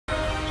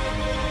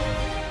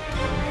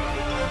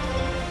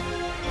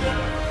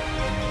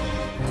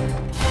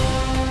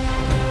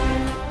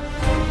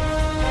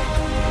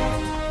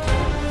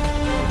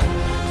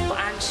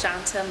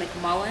Shanta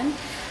McMullan,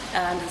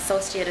 an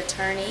associate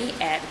attorney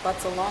at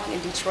Butzel Long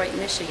in Detroit,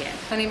 Michigan.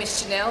 My name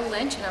is Jennell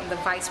Lynch, and I'm the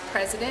Vice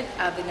President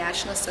of the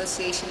National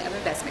Association of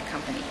Investment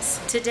Companies.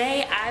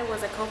 Today I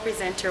was a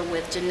co-presenter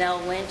with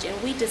Jennell Lynch, and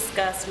we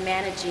discussed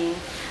managing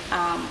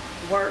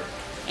work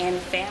and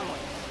family.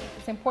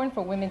 It's important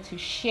for women to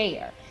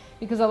share,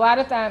 because a lot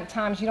of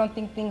times you don't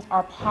think things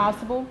are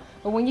possible,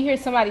 but when you hear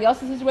somebody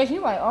else's situation,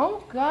 you're like,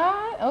 oh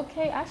God,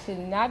 okay, I should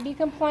not be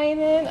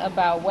complaining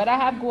about what I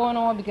have going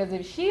on, because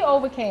if she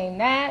overcame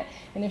that,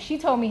 and if she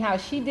told me how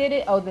she did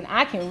it, oh, then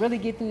I can really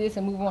get through this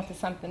and move on to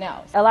something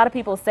else. A lot of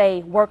people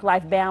say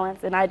work-life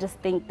balance, and I just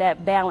think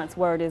that balance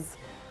word is,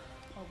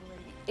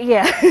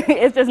 yeah,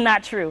 it's just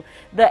not true.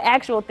 The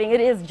actual thing,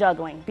 it is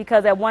juggling,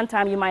 because at one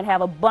time you might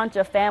have a bunch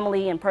of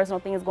family and personal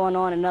things going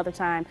on, another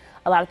time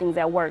a lot of things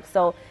at work.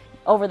 So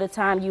over the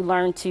time you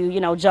learn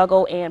to,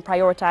 juggle and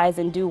prioritize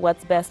and do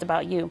what's best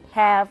about you.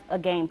 Have a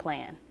game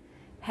plan.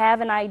 Have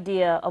an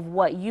idea of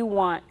what you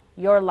want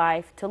your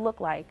life to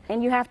look like.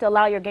 And you have to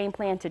allow your game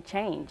plan to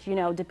change,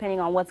 depending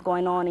on what's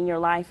going on in your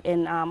life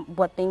and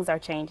what things are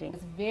changing.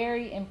 It's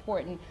very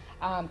important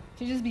to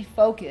just be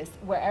focused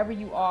wherever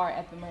you are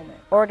at the moment.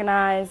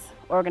 Organize,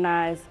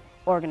 organize,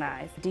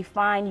 organize.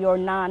 Define your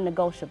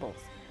non-negotiables.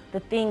 The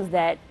things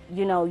that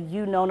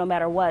no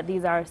matter what,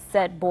 these are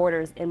set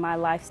borders in my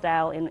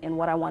lifestyle and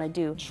what I want to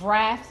do.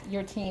 Draft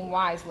your team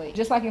wisely.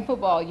 Just like in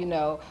football,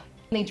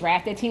 they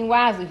draft their team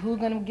wisely. Who's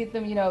going to get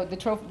them, the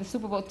trophy, the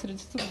Super Bowl, to the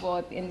Super Bowl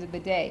at the end of the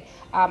day?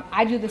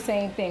 I do the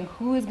same thing.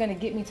 Who is going to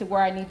get me to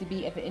where I need to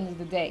be at the end of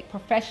the day,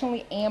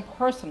 professionally and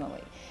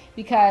personally?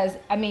 Because,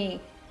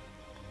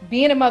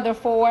 being a mother of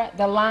four,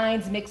 the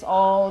lines mix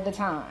all the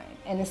time.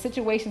 And in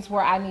situations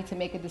where I need to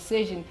make a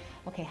decision,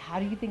 okay, how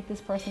do you think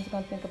this person's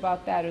going to think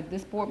about that, or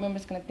this board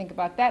member's going to think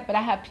about that? But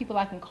I have people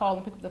I can call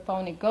and pick up the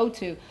phone and go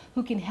to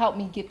who can help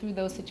me get through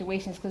those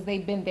situations, because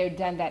they've been there,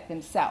 done that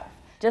themselves.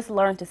 Just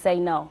learn to say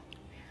no.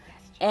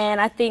 And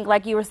I think,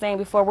 like you were saying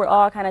before, we're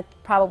all kind of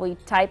probably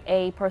type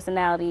A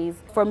personalities.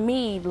 For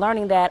me,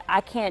 learning that I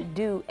can't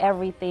do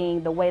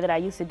everything the way that I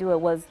used to do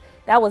it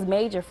that was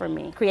major for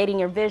me. Creating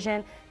your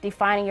vision,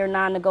 defining your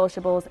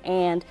non-negotiables,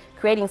 and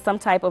creating some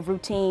type of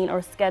routine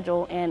or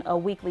schedule and a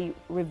weekly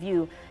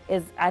review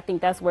I think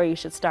that's where you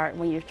should start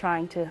when you're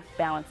trying to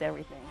balance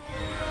everything.